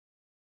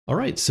All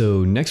right,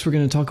 so next we're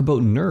going to talk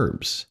about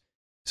Nurbs.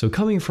 So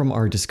coming from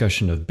our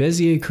discussion of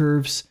Bezier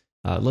curves,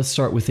 let's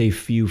start with a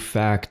few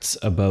facts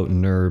about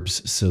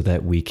Nurbs so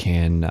that we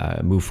can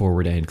move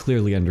forward and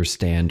clearly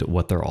understand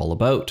what they're all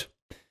about.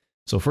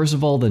 So first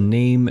of all, the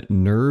name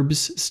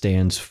Nurbs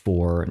stands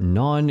for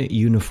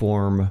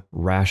non-uniform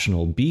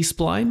rational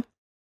B-spline.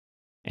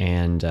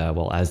 And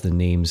well, as the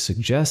name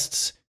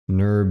suggests,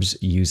 Nurbs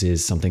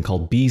uses something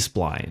called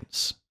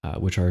B-splines,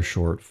 which are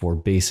short for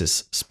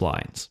basis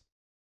splines.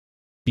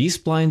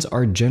 B-splines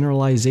are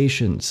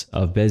generalizations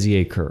of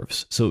Bezier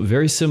curves, so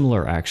very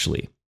similar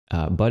actually,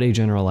 but a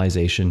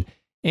generalization,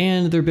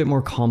 and they're a bit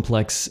more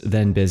complex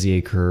than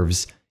Bezier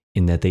curves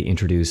in that they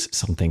introduce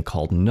something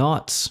called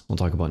knots. We'll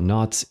talk about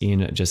knots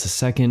in just a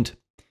second.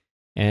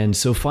 And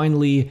so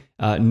finally,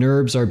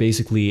 Nurbs are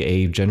basically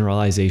a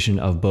generalization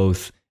of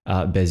both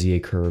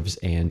Bezier curves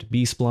and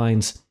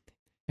B-splines,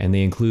 and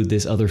they include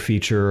this other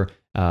feature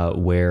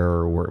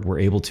where we're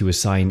able to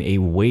assign a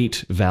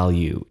weight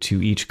value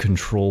to each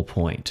control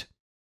point.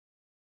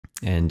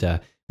 And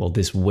well,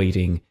 this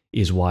weighting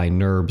is why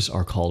Nurbs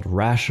are called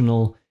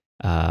rational,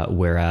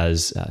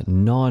 whereas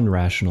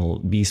non-rational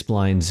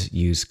B-splines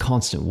use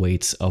constant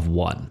weights of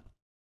 1.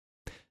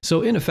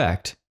 So in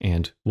effect,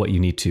 and what you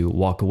need to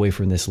walk away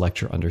from this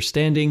lecture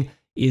understanding,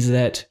 is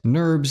that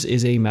Nurbs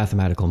is a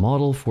mathematical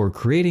model for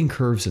creating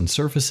curves and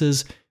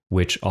surfaces,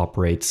 which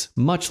operates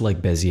much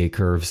like Bezier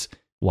curves,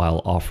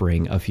 while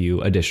offering a few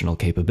additional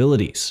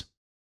capabilities.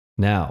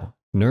 Now,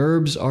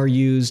 Nurbs are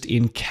used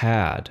in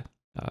CAD,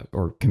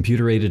 or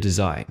computer-aided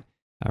design,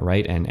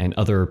 right, and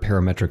other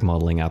parametric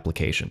modeling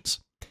applications.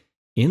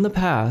 In the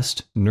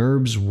past,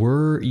 Nurbs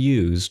were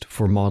used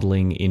for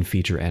modeling in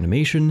feature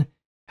animation.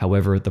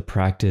 However, the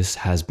practice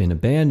has been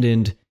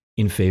abandoned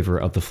in favor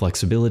of the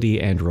flexibility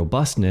and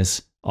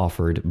robustness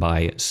offered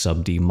by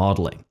sub-D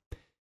modeling.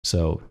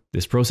 So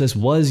this process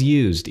was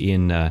used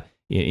in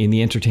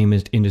the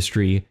entertainment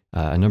industry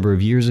a number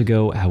of years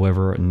ago,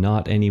 however,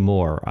 not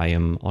anymore. I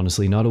am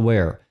honestly not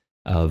aware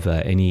of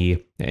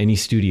any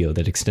studio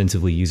that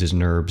extensively uses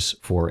Nurbs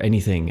for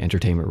anything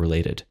entertainment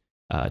related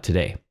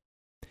today.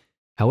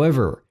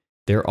 However,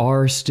 there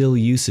are still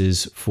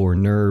uses for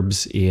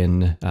Nurbs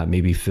in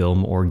maybe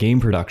film or game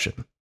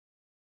production.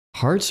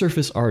 Hard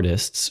surface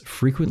artists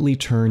frequently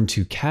turn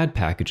to CAD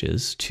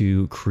packages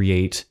to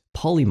create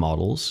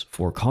polymodels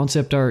for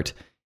concept art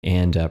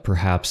and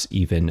perhaps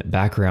even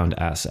background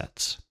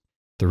assets.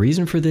 The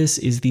reason for this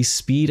is the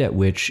speed at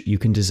which you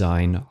can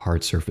design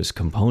hard surface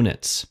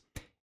components.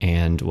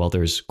 And while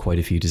there's quite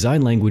a few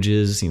design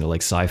languages,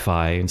 like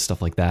sci-fi and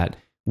stuff like that,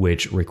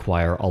 which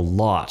require a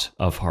lot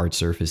of hard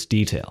surface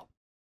detail.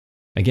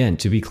 Again,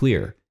 to be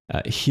clear,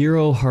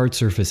 hero hard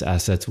surface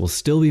assets will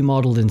still be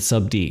modeled in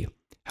sub-D.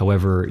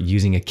 However,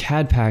 using a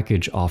CAD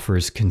package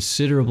offers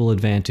considerable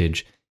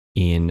advantage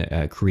in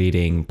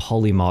creating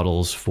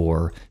polymodels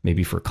for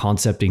maybe for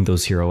concepting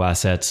those hero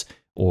assets,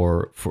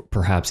 or for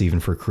perhaps even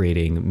for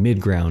creating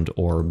midground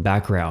or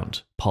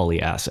background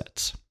poly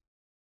assets.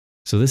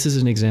 So this is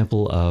an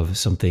example of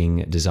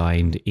something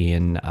designed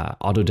in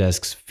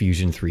Autodesk's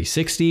Fusion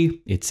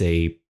 360. It's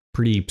a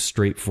pretty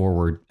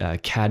straightforward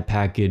CAD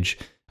package,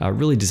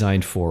 really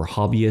designed for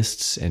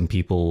hobbyists and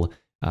people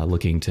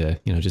looking to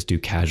just do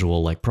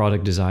casual like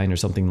product design or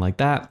something like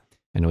that.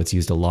 I know it's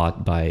used a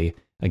lot by,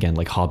 again,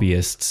 like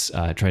hobbyists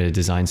trying to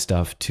design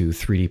stuff to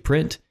 3D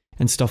print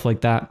and stuff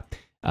like that.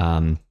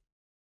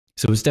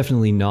 So it's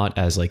definitely not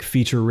as like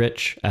feature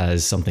rich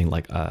as something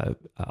like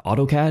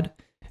AutoCAD,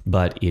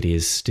 but it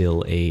is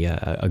still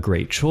a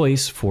great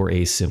choice for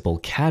a simple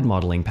CAD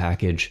modeling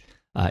package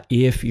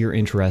if you're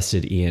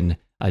interested in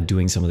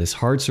doing some of this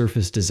hard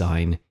surface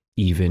design,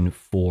 even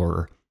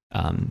for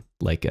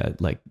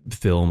like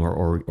film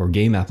or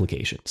game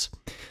applications.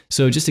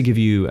 So just to give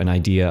you an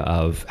idea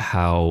of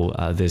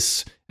how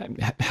this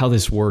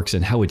works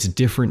and how it's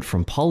different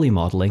from poly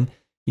modeling,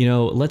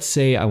 let's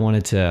say I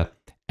wanted to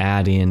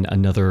add in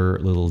another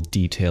little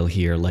detail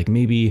here, like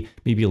maybe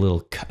a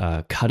little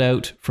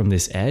cutout from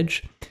this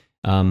edge.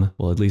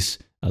 Well, at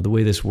least the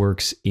way this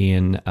works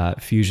in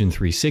Fusion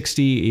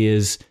 360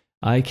 is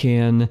I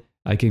can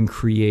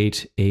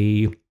create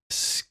a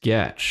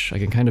sketch. I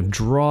can kind of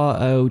draw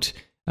out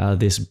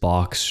this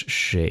box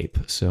shape.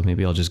 So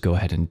maybe I'll just go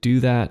ahead and do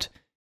that.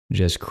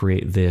 Just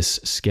create this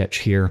sketch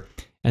here,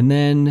 and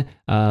then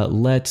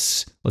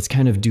let's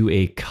kind of do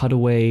a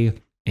cutaway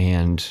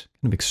and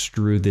kind of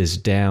extrude this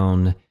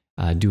down,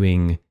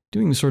 doing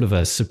sort of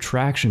a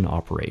subtraction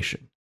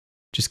operation,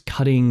 just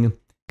cutting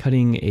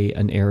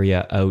an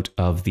area out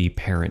of the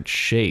parent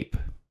shape.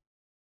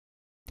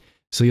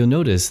 So you'll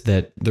notice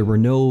that there were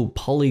no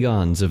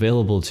polygons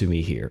available to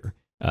me here.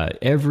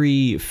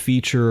 Every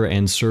feature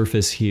and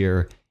surface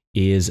here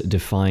is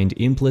defined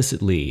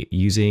implicitly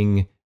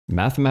using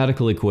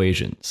mathematical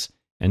equations.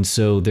 And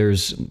so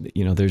there's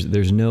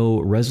no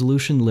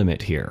resolution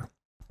limit here.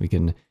 We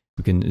can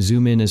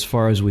zoom in as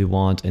far as we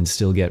want and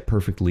still get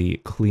perfectly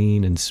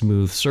clean and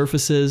smooth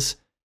surfaces.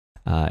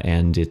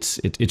 And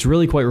it's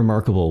really quite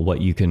remarkable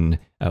what you can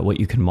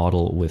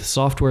model with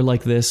software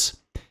like this.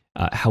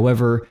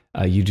 However,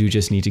 you do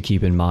just need to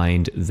keep in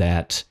mind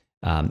that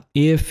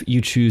if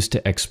you choose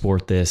to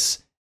export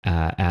this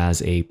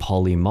as a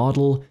poly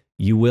model,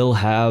 you will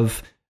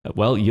have,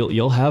 well,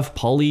 you'll have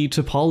poly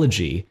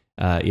topology.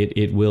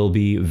 It will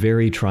be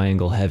very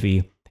triangle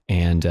heavy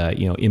and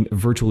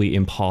virtually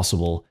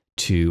impossible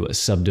to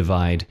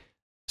subdivide.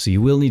 So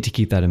you will need to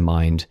keep that in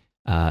mind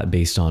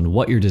based on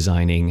what you're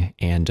designing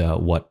and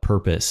what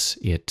purpose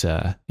it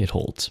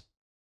holds.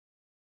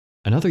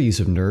 Another use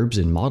of NURBS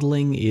in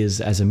modeling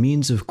is as a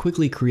means of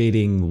quickly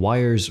creating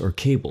wires or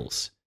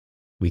cables.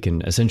 We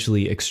can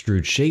essentially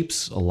extrude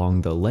shapes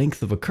along the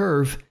length of a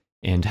curve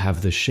and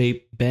have the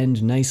shape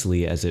bend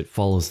nicely as it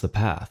follows the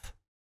path.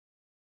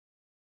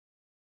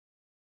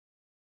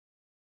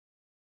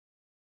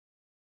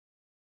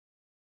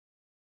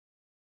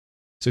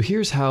 So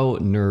here's how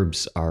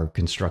NURBS are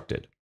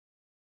constructed.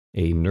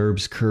 A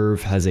NURBS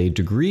curve has a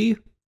degree,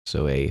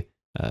 so a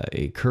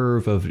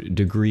curve of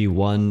degree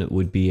 1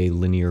 would be a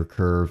linear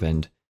curve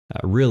and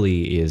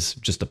really is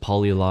just a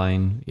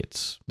polyline.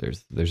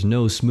 There's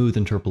no smooth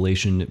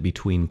interpolation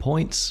between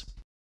points.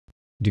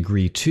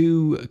 Degree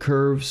 2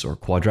 curves or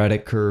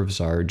quadratic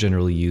curves are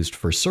generally used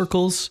for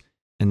circles,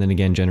 and then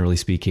again, generally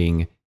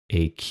speaking,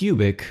 a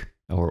cubic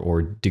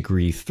or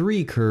degree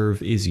 3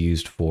 curve is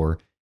used for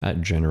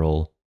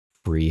general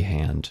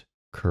freehand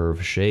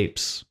curve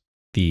shapes.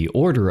 The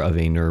order of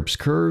a NURBS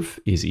curve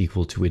is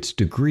equal to its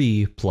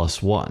degree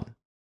plus 1.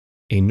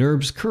 A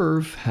NURBS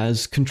curve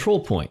has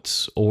control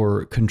points,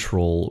 or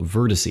control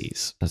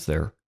vertices, as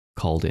they're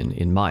called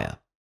in Maya.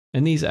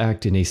 And these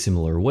act in a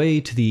similar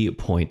way to the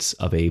points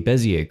of a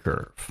Bezier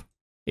curve.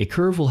 A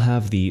curve will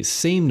have the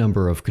same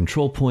number of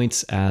control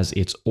points as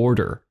its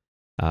order,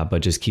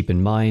 but just keep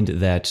in mind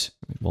that,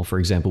 well, for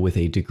example, with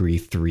a degree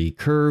 3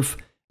 curve,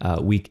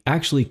 we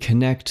actually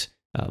connect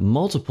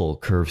multiple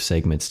curve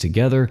segments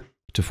together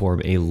to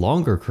form a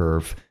longer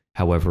curve.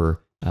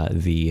 However,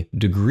 the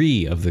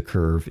degree of the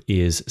curve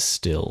is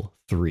still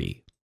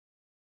 3.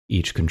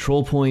 Each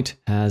control point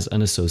has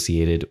an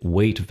associated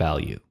weight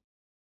value.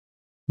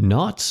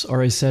 Knots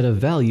are a set of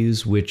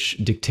values which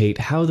dictate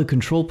how the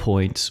control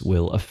points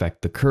will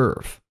affect the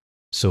curve.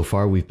 So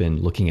far, we've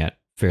been looking at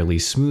fairly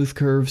smooth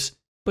curves,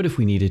 but if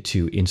we needed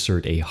to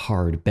insert a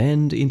hard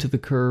bend into the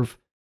curve,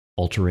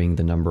 altering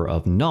the number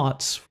of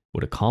knots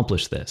would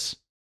accomplish this.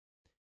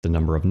 The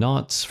number of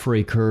knots for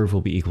a curve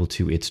will be equal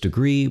to its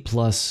degree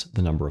plus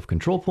the number of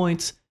control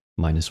points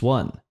minus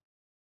 1.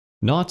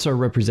 Knots are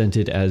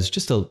represented as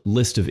just a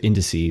list of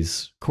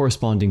indices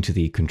corresponding to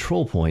the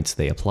control points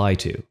they apply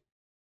to.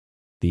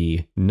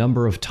 The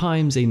number of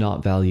times a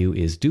knot value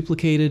is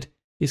duplicated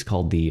is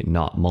called the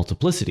knot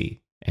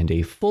multiplicity, and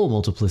a full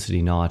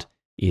multiplicity knot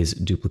is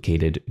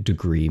duplicated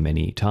degree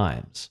many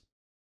times.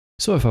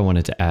 So if I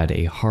wanted to add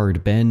a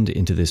hard bend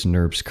into this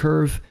NURBS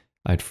curve,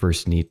 I'd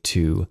first need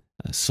to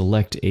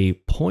select a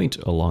point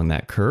along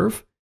that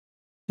curve,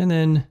 and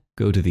then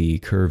go to the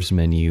curves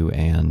menu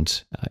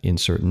and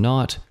insert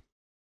knot.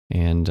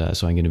 And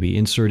so I'm going to be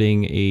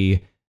inserting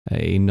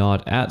a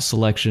knot at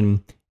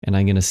selection, and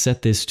I'm going to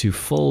set this to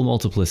full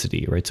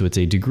multiplicity, right? So it's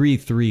a degree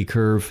 3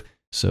 curve,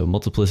 so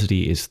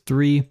multiplicity is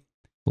 3.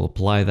 We'll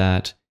apply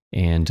that,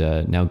 and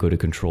now go to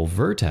control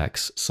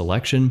vertex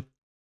selection.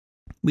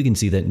 We can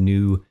see that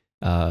new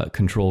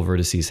control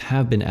vertices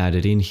have been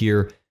added in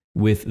here,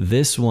 with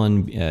this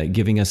one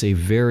giving us a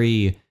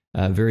very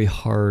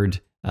hard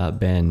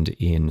bend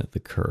in the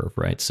curve,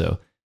 right? So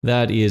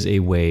that is a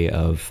way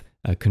of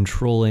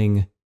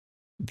controlling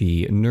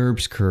the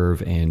NURBS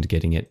curve and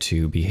getting it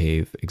to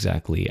behave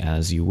exactly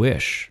as you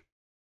wish.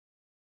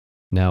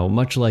 Now,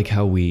 much like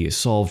how we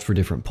solved for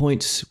different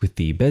points with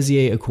the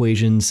Bezier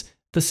equations,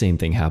 the same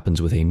thing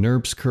happens with a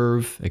NURBS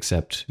curve,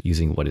 except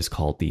using what is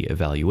called the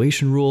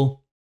evaluation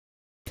rule.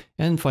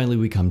 And finally,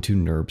 we come to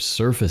Nurbs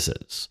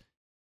surfaces.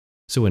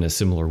 So in a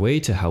similar way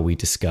to how we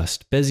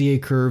discussed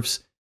Bezier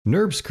curves,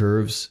 NURBS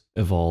curves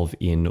evolve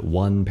in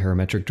one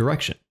parametric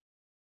direction.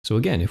 So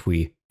again, if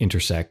we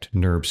intersect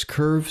NURBS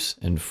curves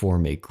and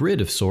form a grid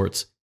of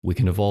sorts, we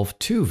can evolve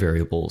 2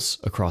 variables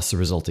across the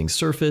resulting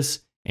surface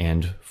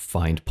and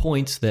find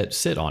points that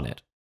sit on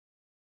it.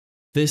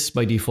 This,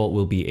 by default,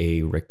 will be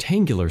a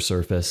rectangular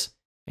surface,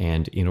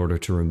 and in order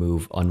to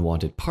remove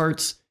unwanted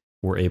parts,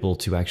 we're able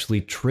to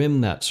actually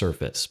trim that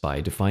surface by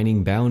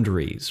defining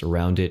boundaries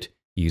around it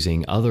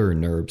using other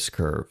NURBS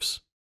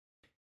curves.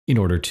 In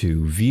order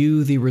to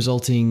view the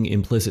resulting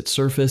implicit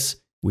surface,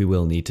 we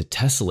will need to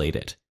tessellate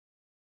it.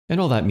 And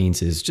all that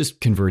means is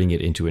just converting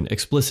it into an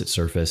explicit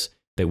surface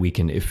that we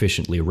can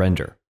efficiently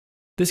render.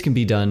 This can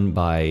be done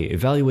by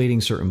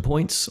evaluating certain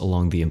points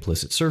along the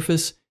implicit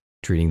surface,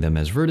 treating them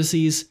as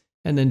vertices,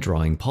 and then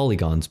drawing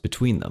polygons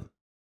between them.